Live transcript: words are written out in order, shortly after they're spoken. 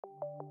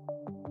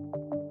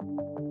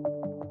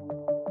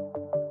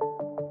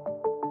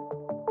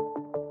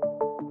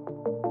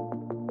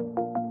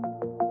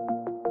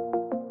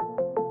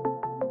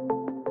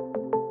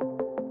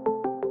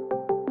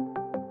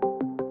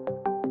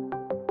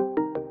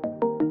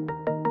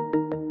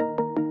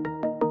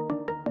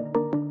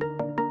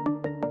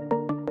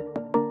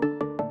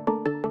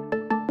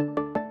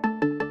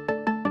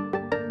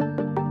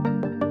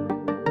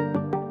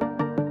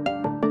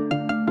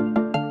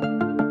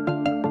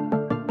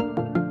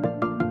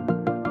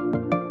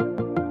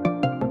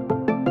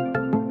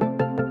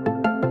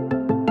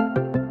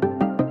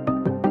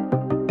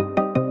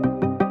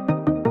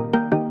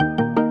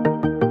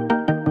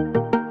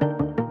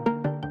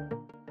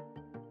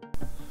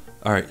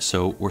Alright,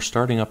 so we're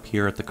starting up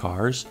here at the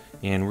cars,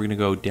 and we're going to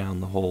go down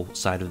the whole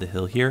side of the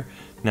hill here.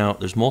 Now,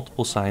 there's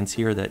multiple signs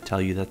here that tell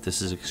you that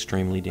this is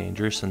extremely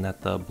dangerous and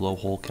that the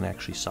blowhole can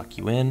actually suck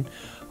you in.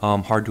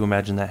 Hard to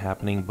imagine that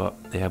happening,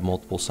 but they have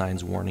multiple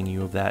signs warning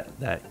you of that,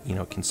 you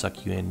know, can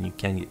suck you in and you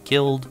can get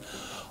killed.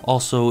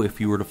 Also, if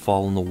you were to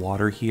fall in the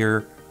water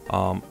here,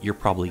 you're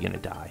probably going to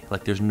die.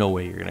 Like, there's no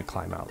way you're going to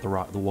climb out.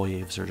 The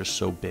waves are just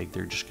so big,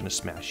 they're just going to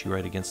smash you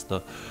right against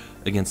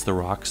the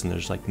rocks, and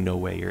there's like no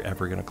way you're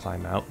ever going to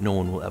climb out. No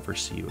one will ever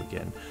see you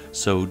again.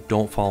 So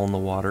don't fall in the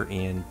water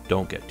and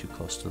don't get too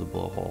close to the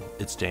blowhole.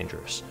 It's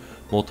dangerous.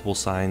 Multiple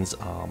signs,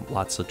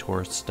 lots of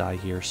tourists die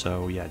here,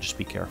 so yeah, just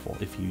be careful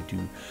if you do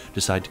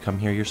decide to come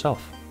here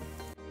yourself.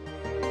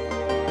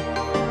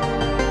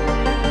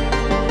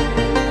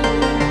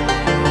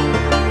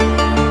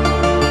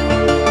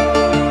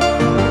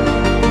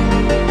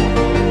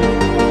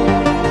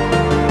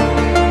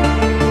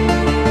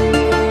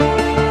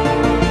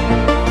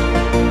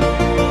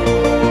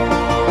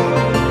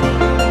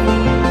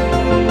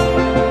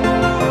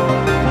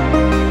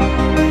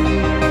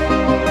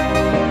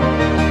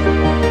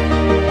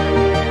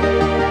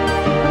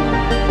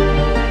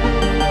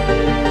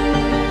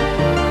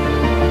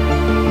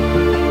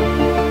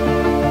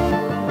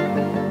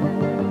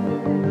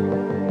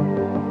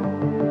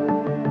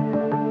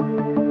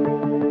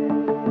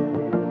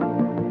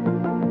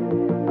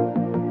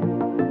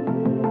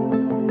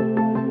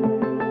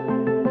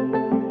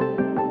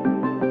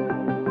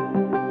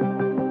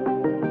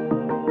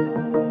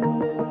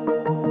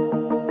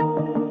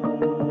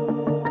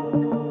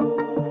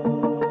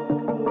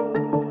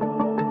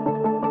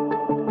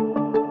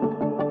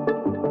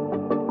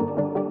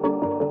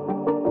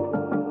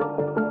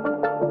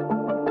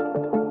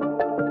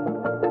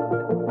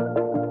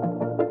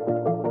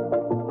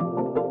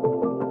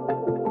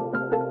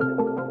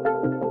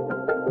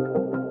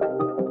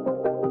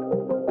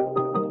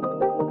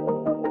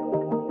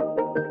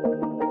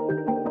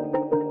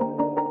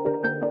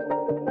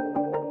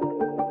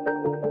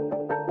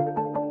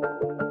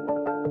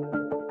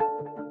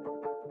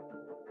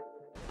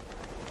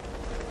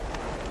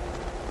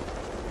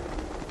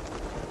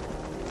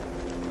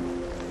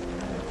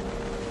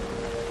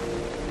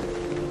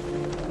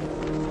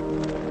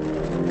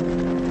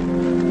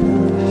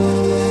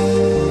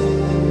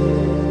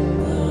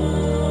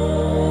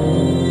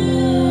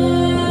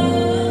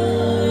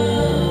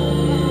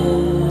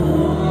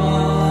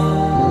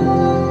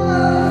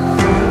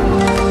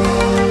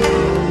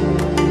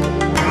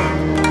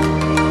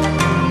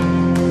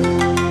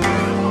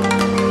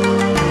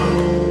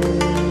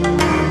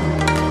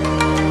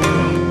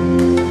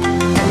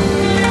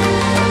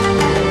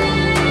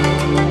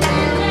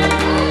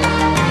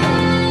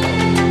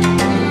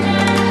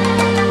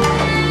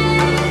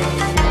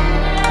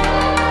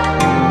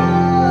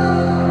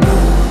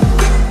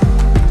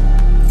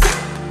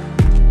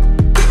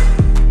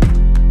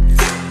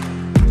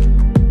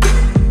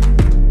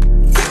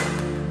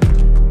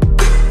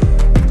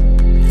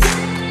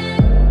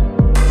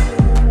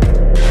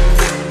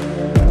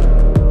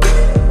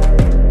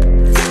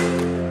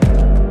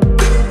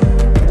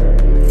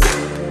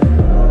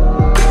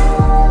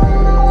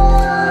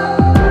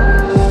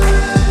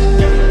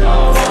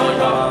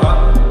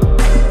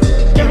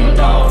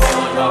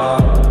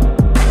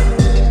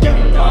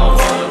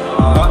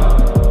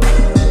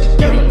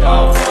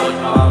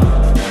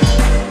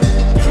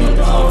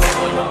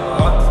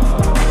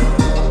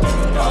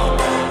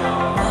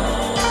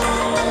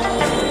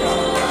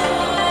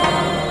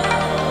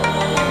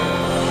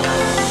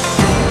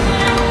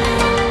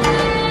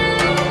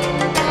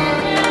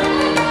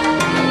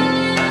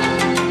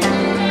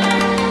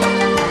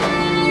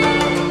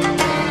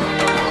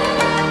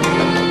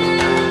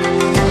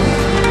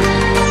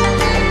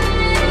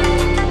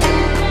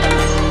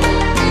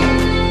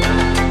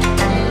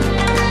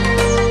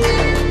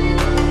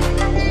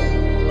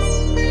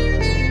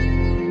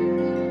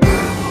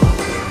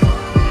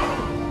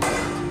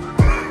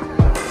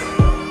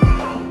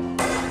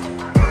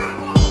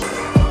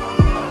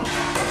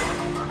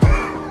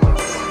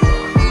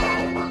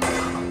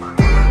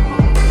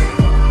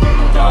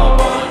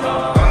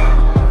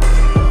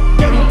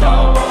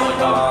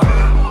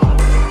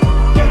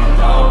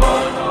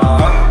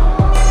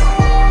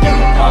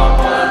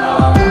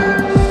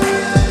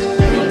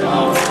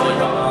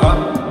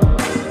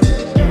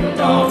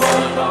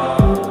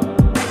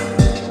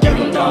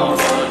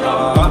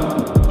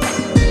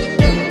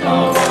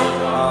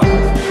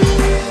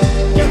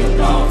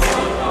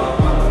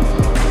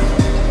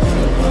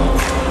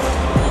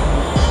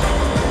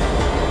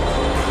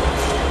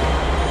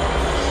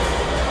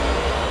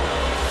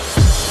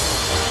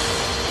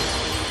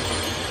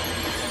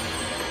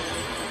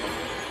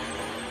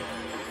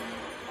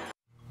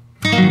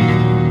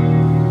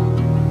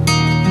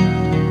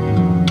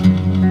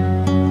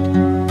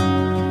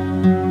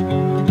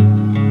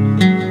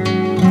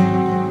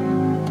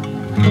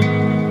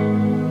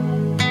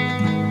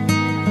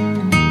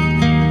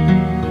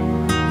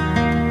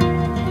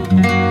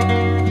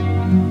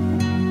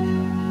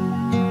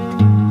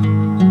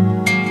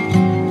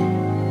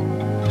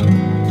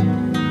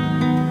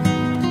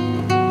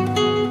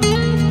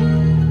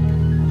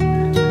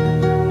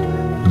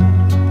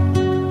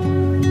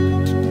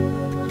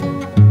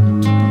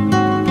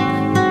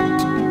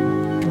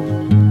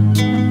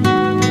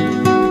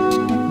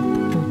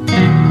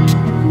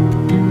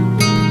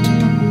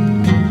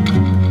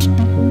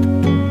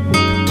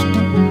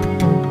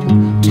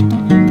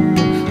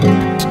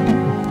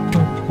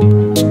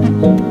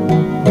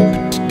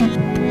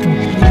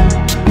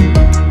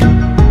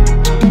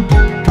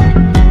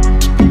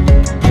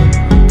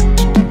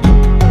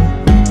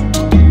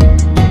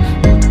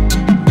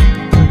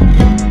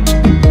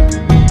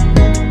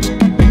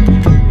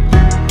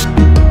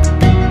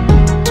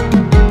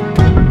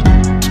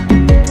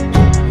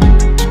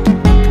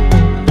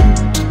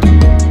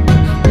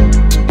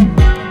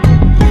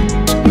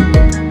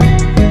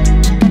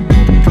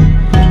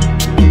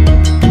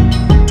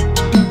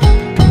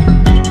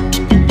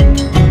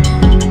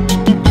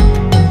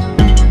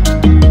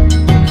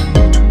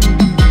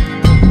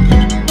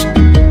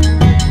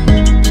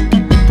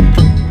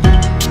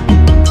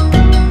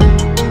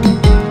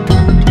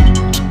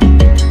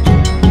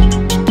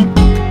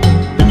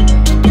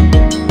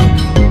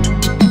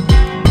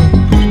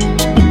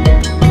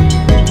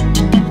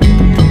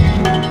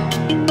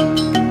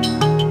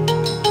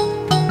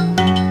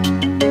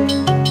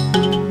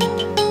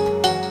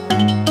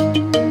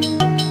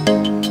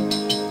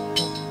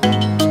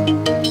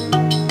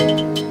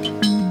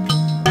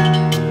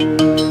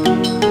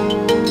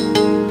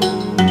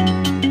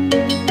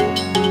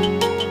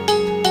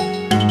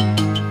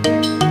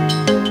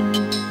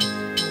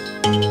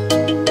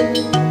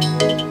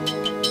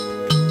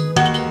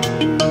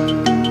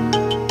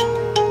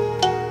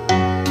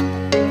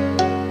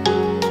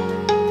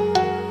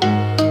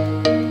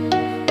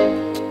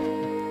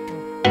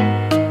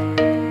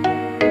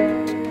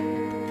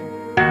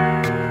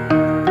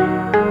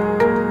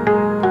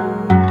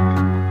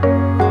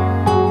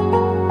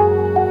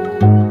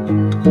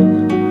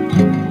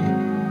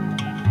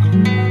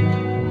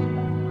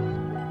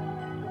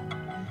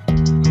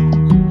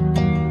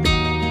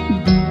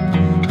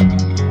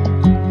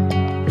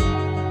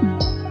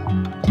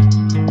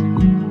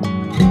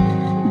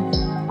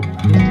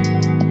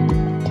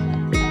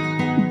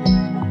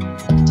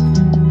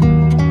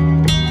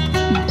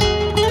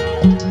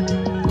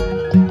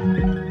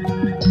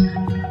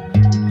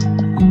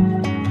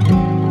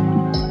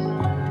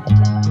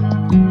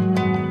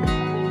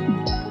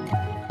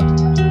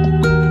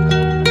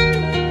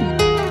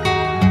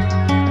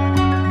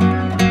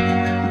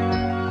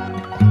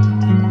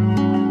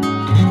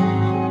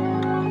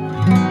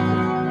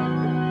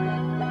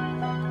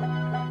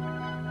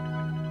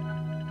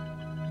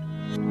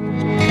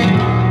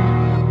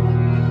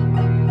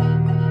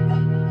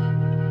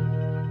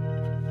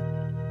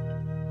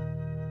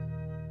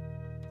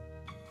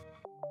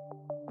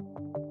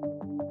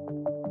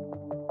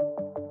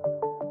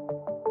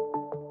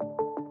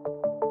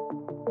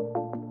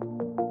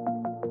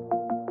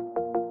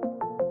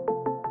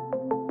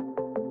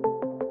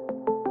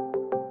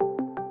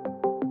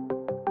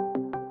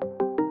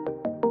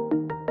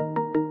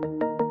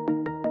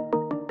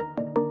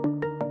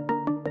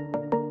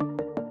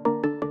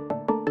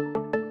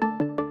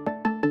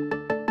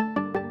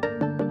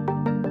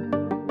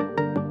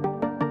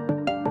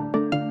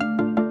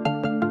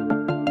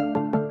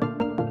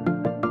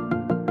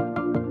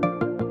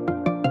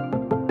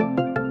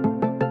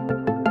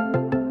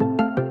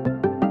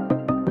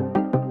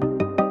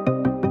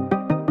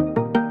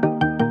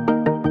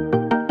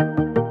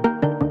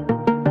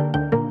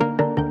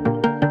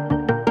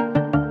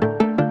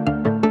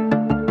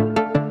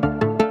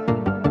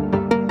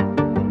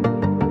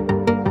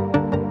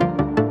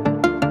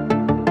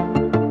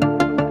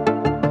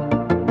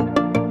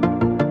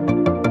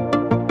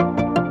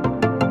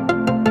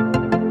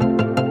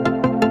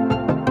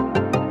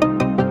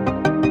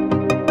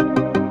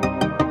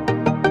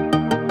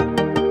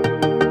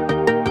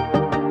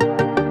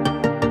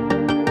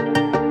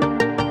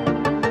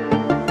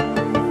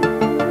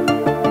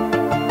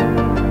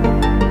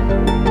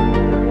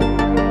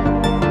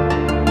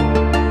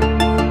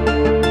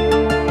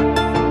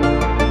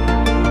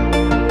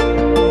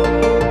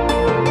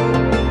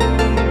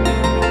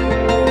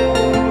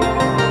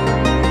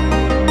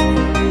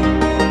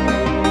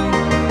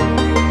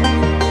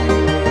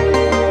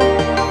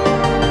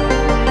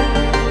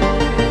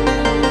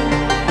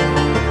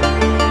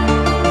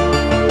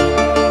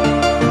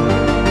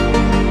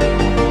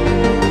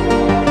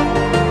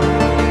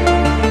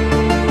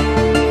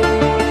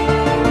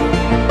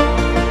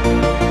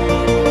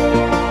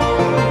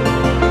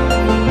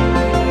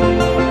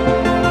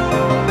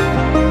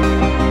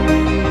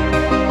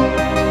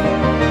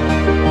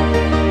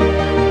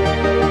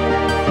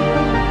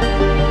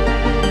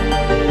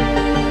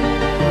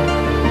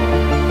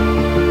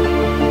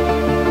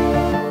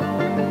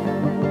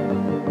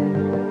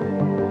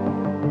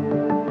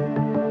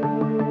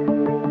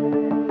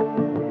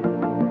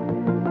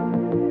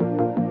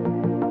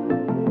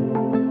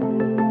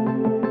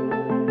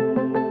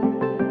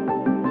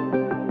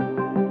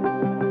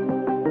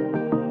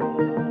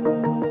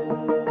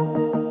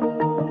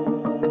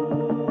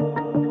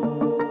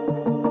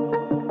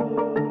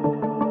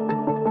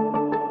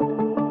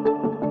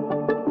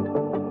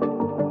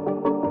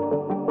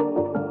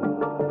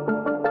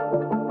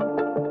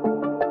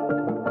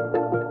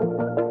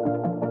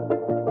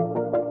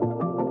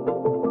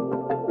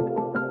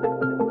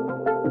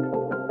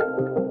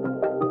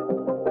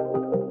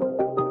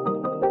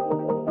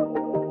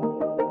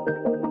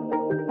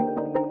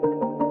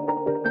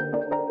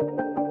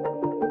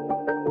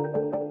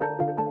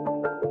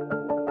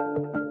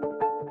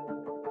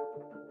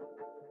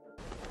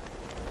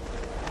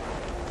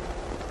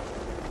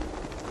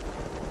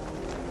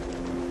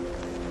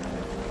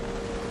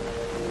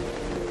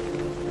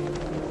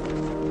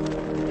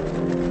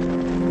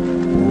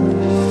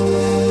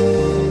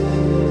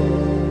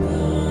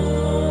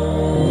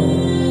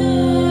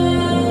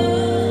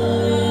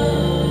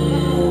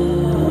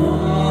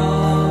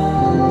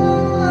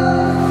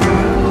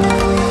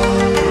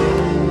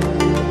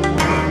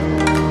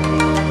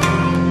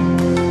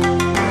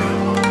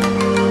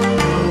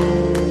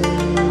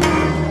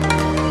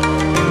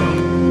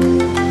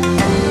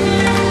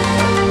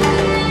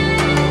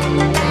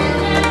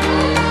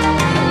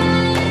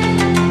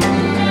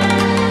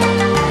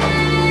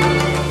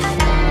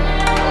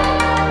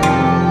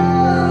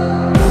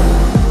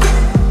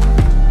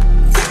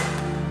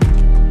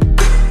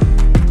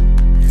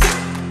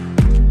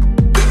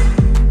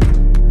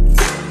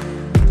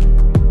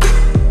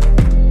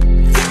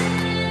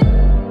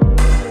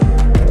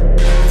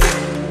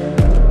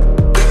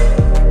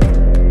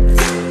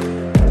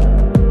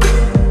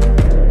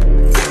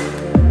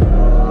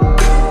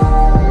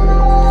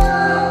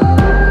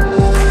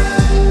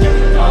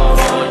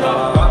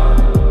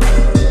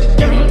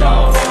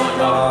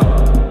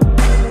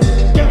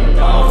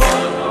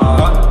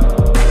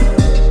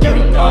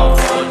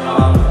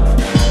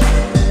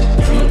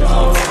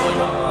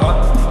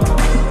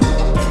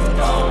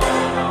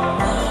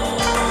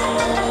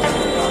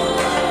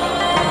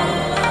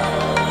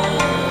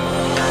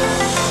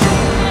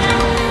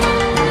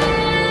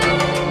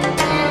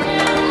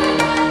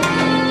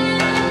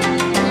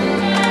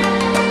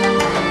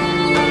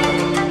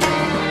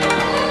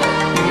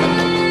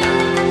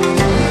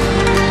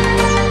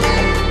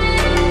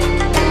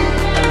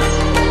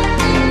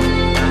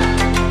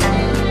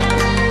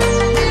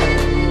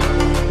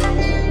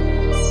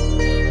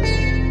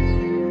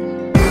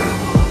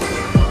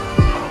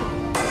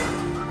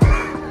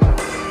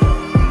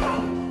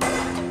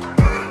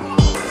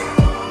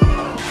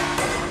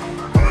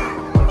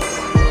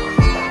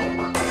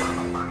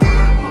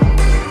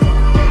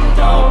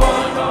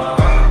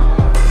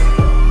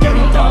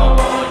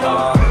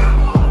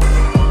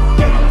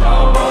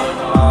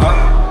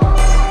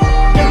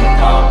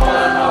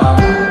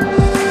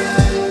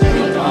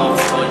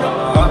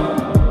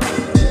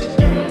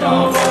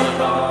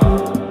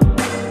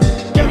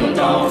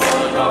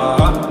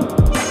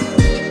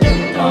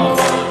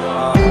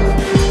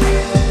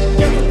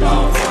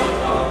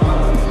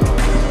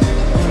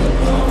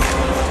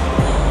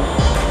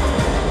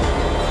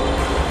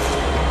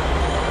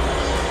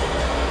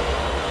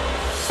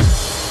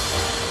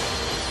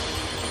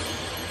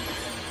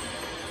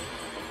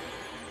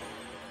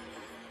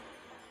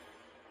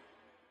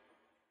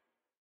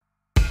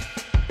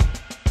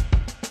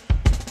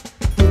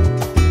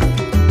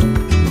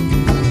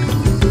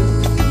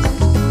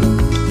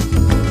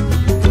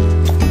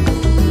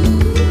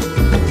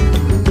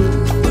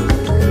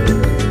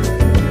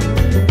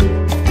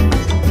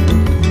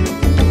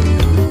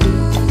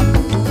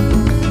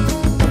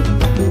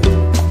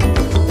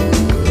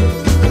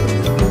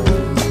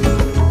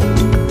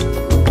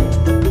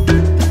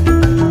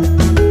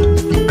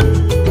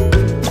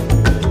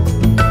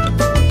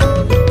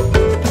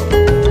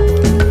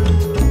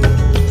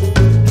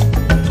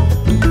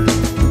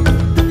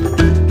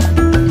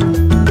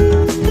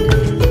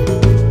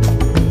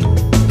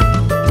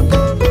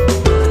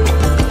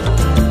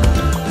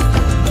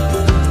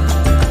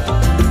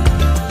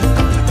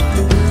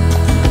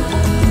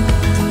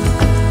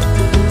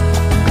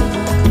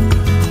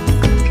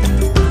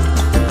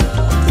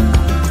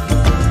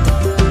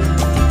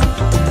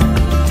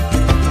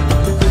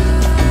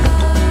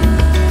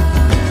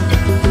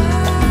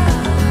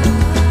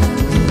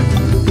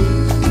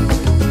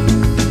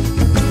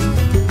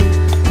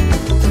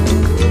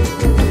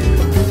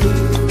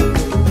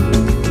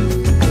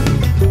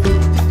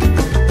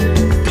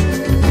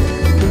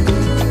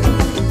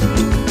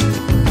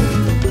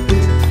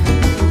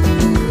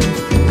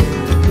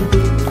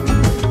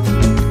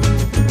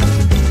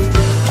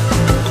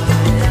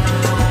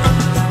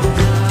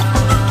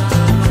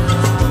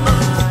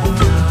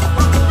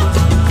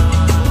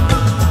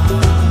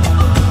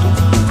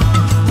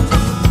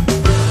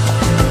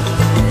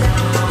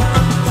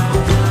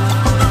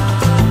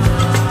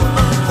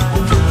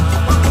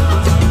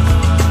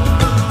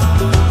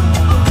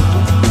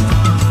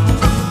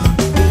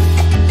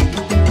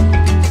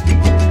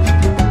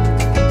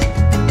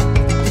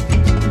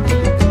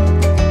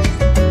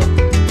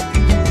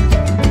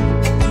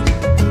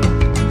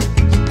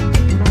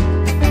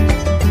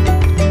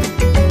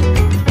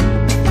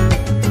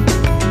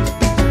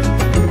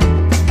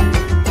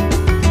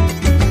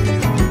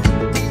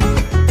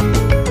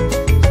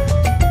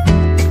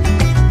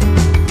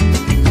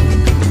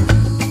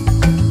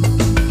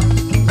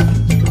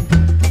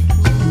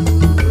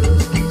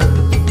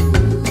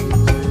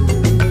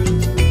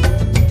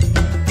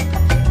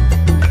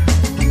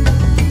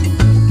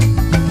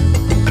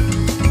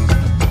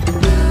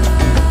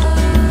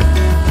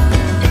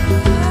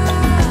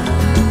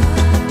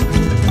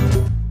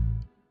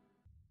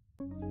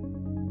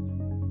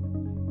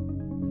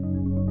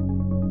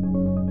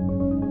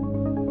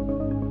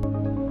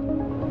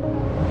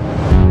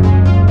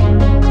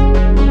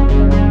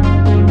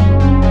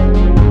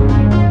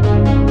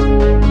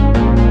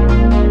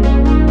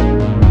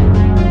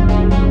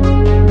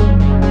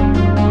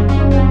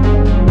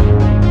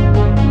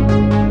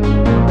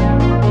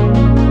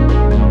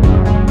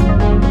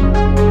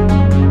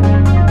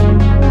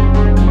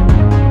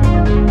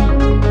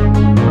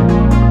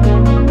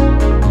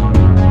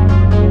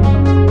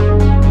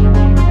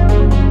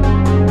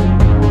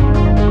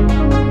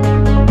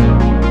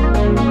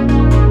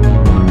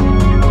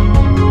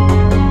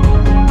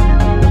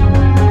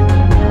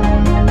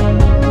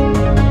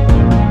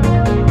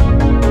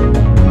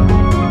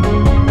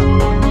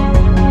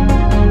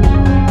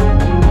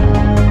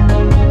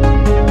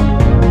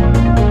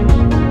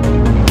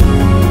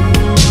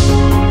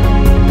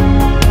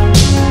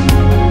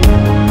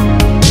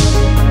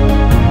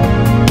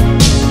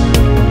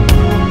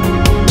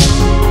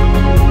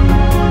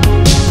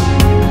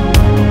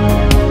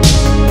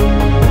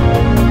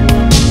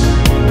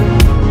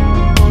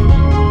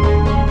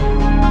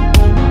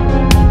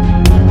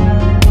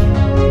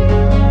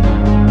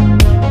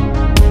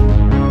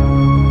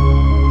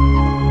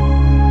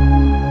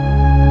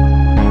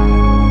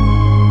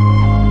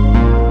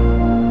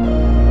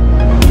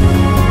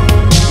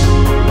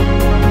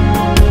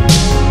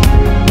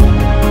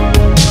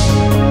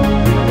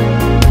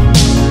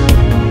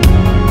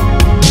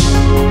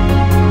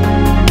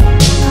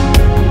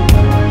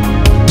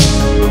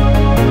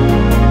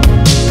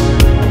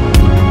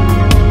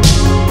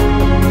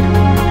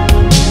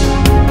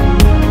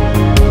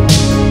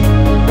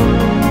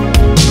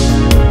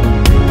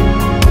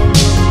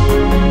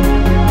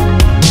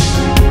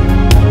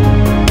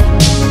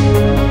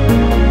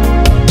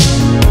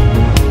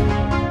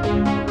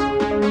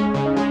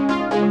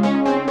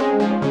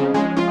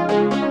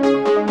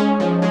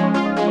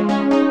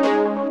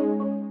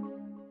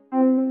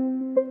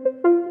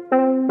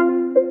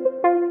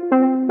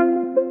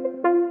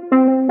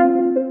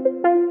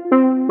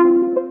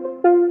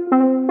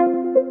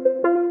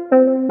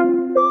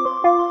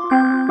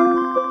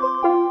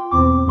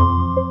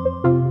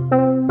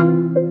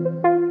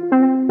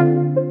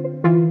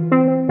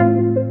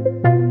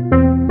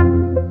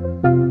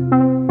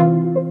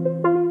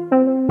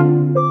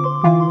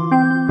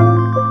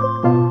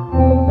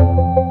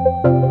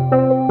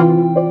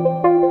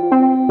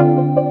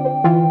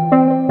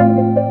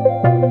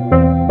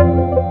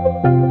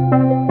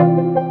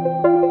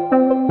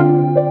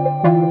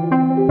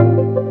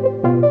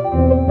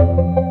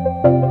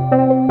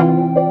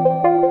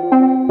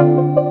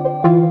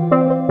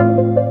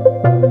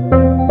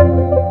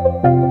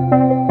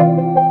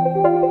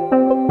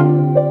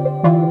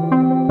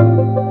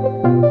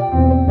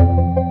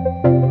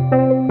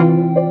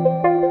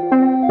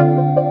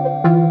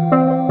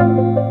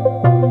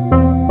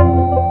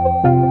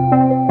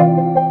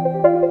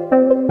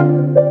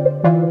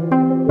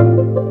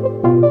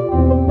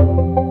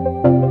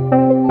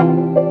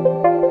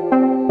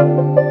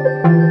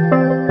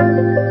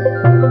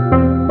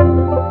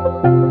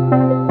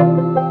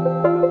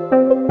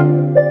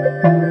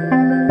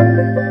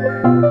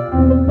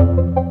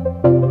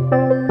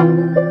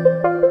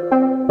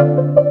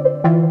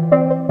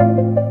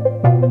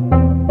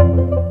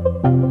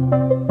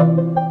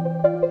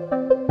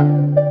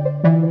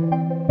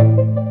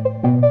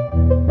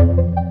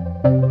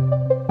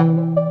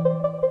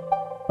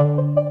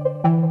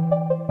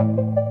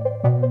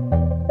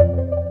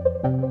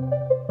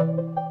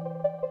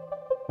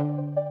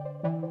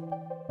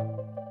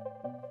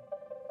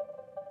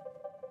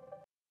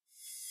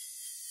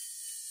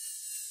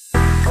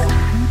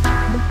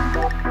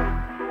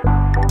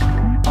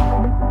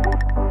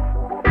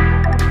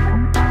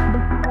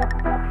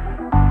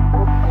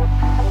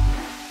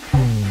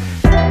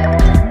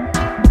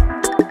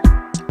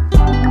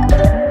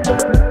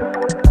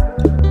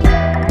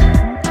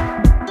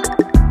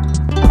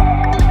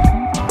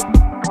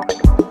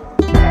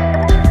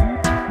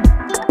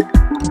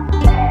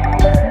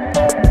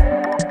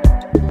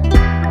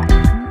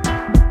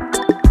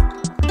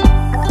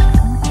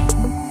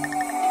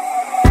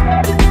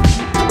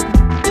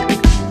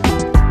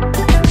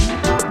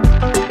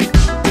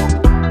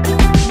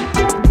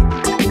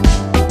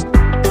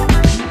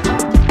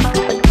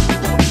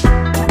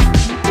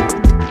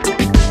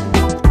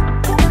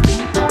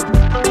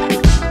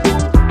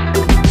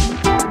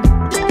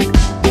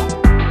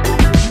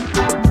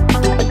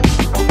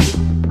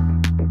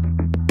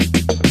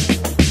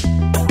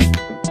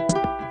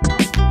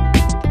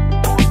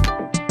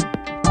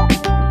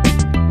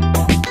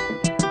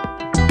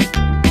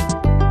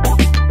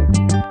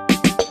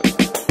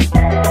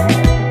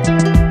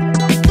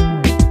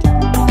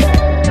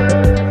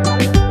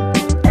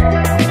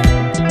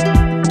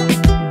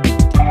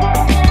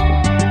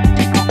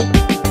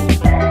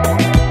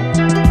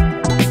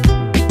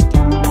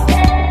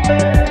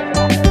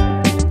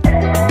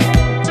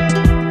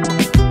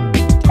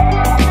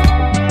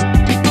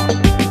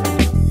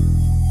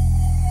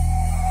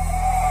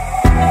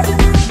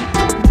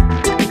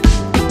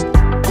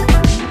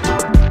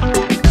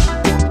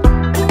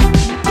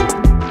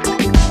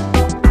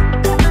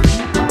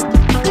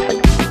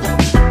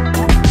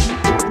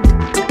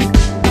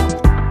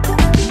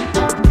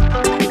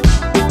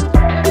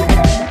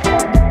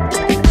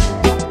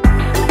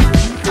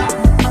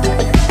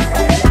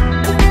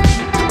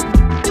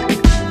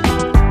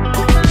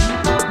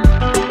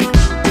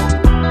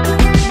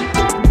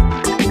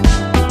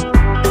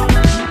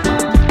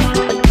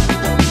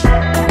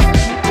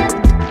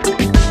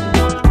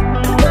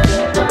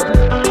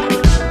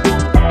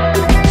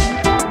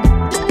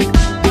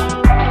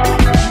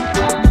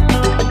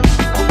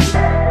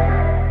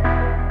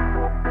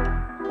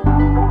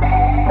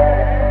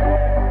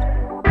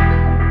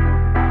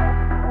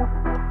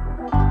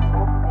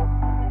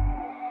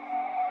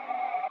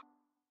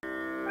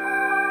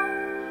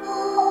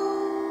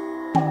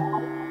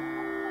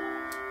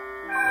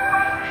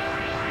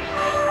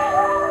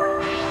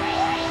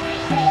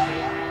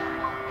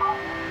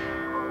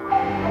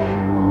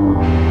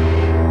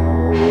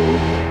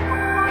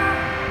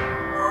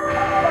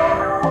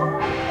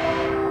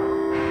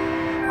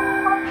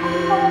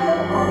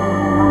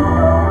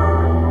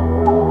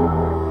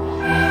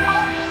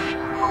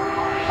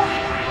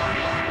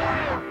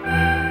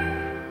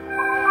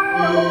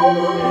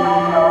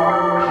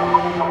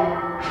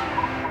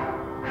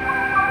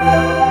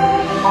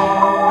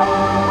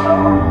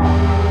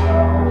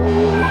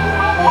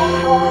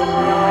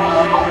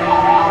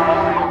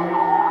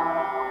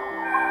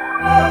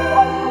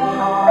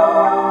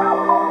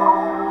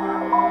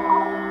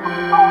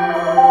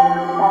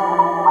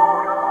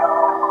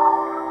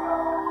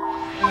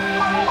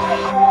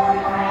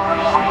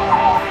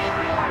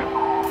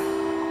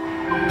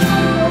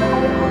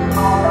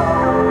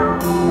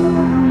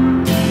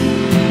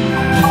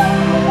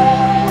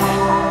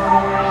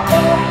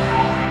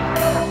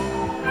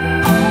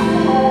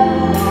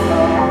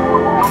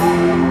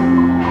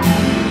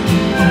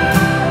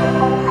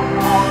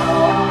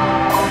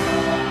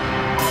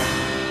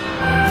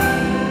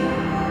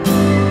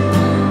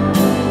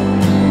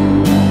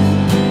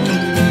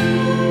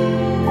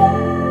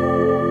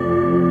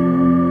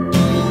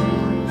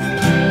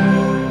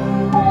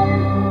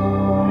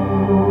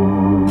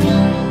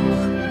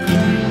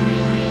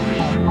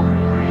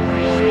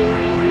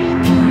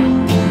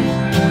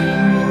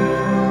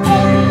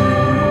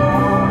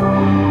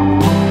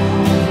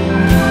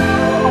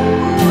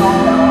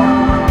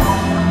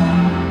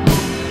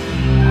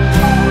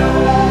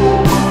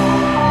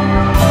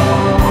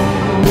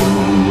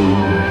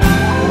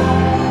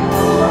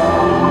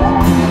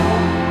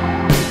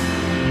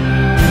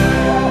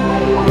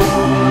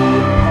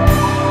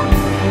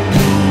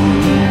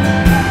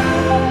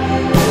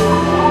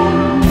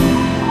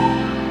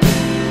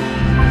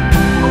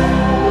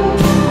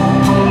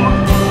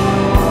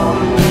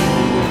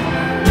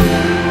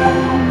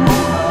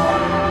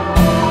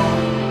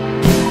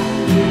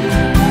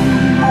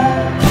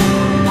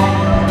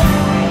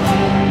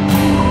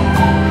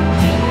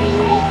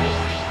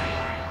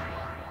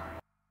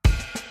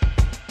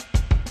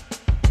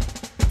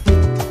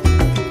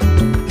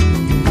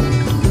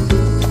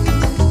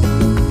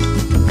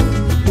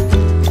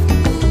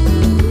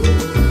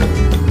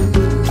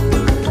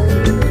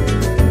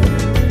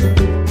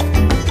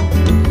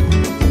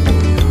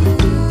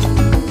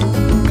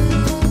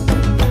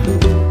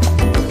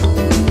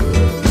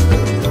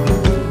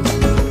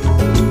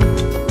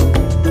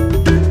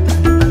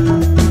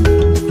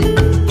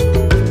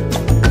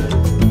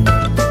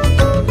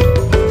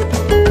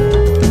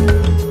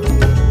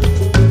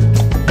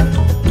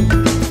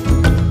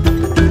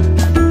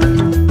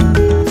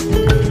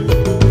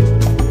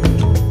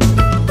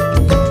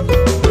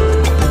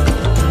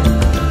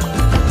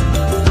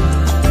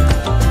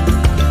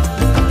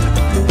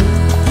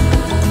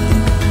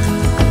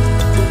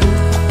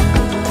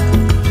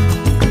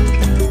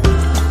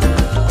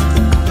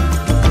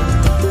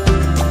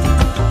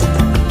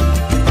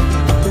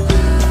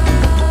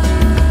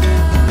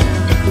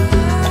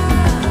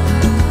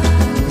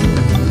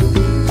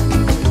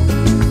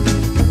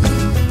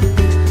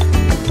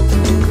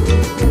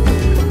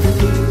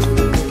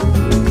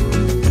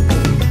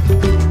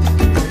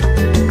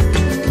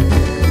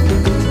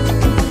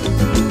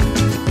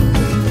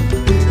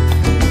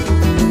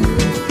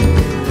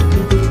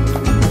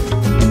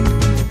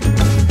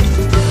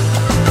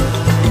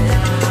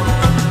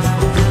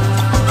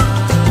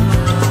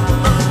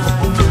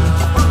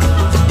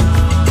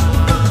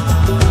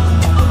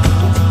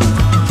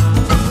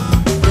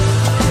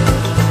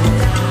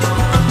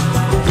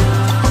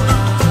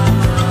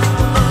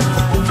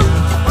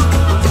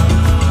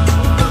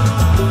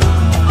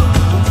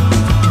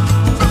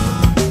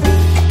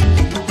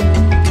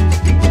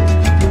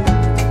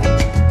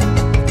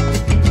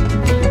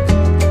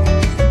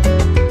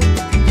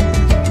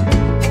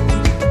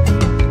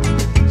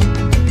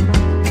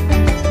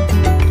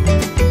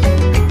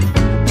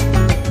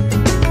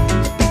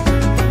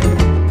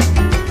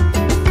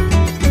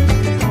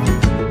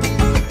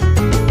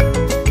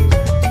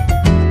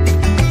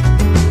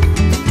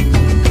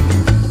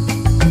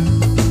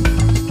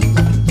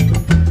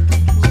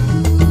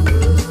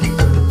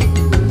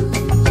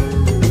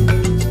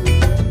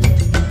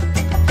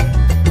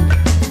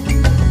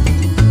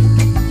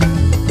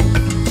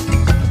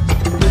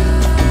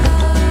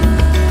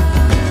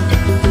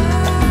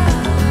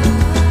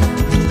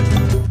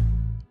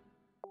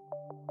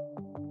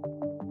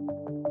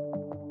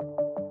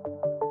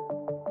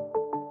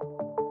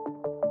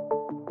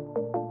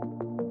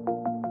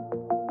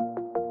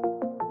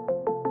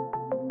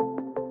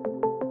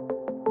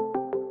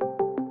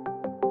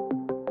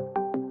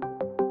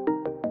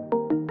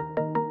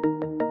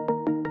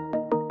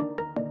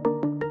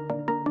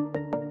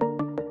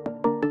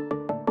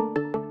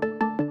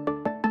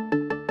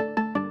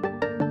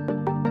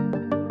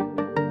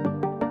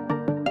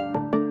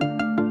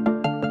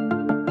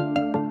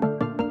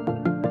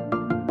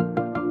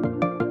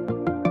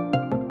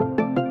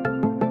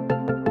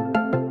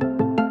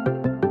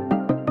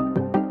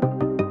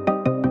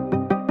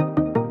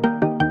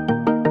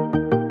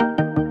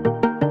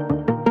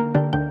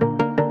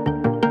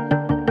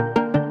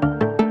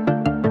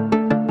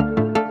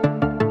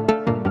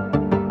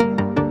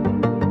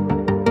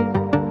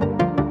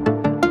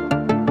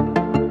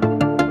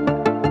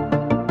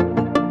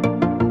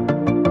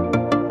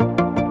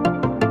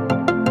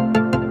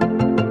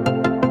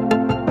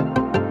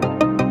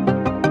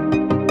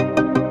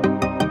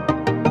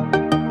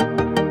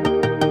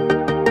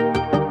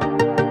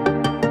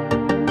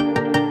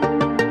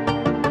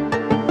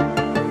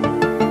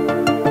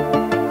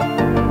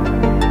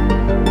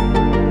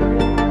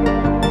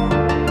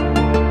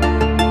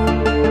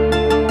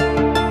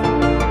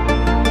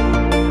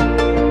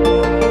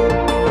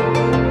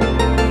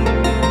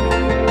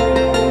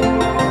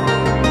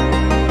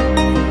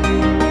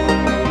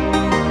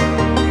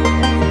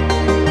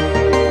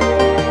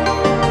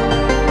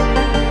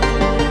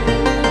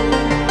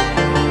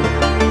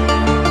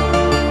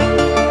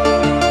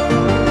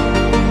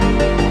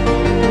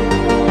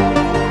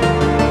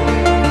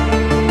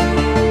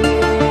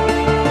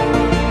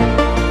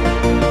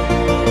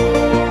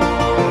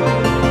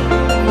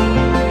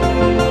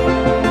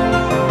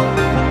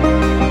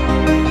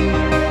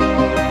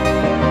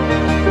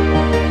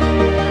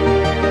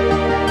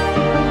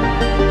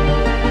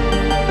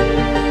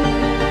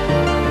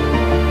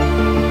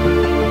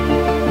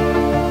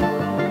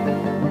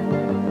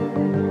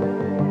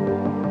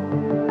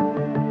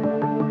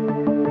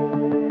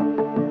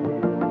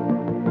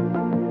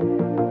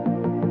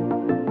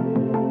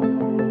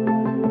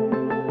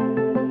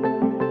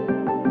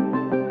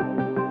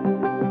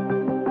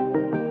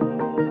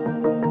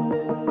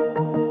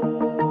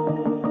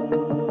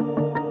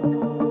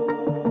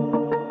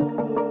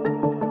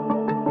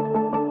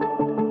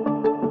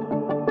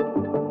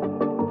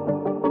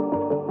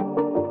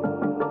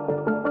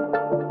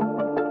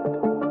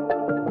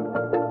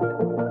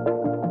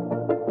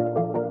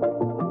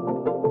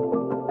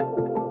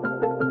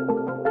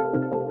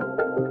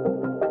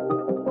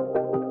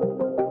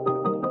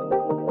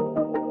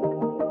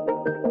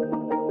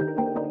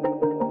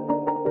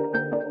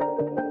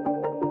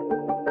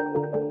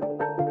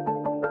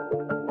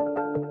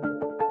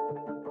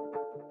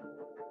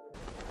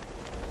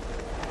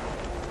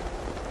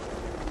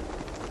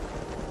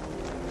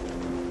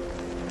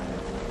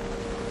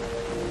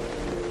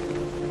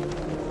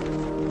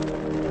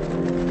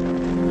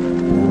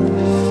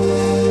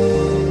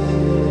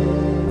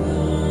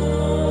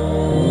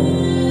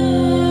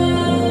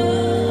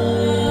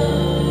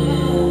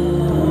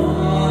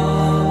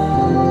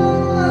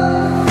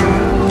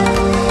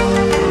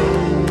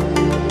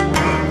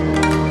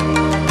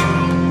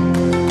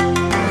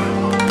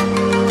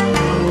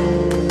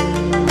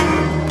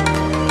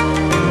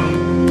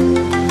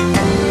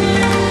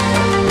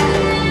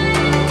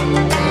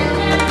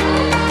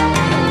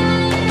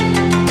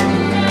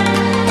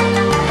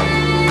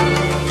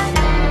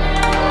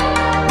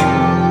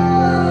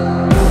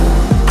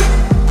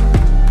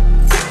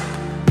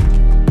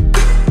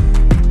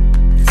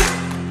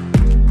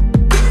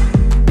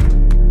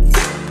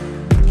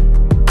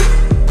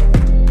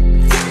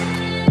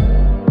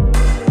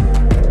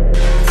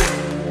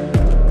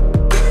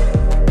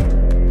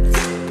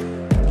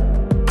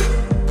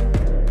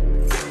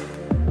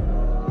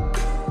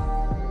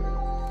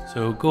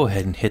 go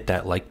ahead and hit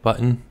that like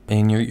button,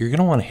 and you're going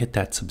to want to hit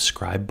that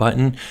subscribe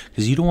button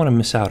because you don't want to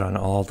miss out on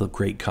all the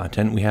great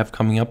content we have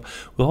coming up.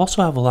 We'll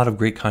also have a lot of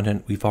great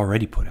content we've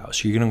already put out,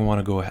 so you're going to want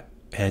to go ahead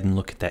and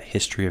look at that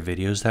history of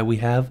videos that we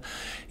have,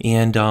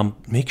 and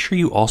make sure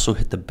you also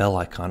hit the bell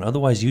icon.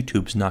 Otherwise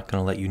YouTube's not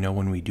going to let you know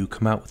when we do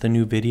come out with a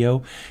new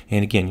video,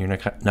 and again, you're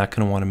not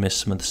going to want to miss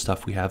some of the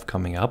stuff we have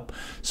coming up.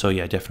 So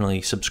yeah,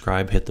 definitely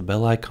subscribe, hit the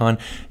bell icon,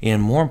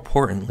 and more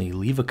importantly,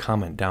 leave a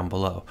comment down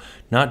below.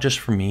 Not just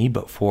for me,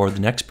 but for the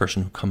next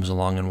person who comes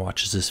along and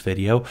watches this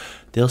video.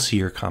 They'll see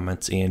your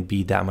comments and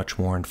be that much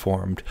more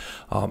informed.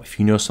 If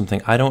you know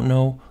something I don't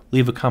know,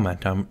 leave a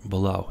comment down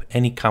below.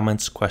 Any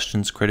comments,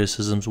 questions,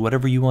 criticisms,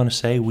 whatever you want to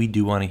say, we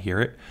do want to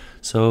hear it.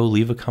 So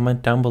leave a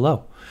comment down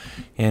below.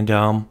 And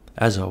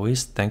as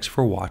always, thanks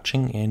for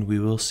watching, and we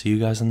will see you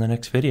guys in the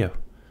next video.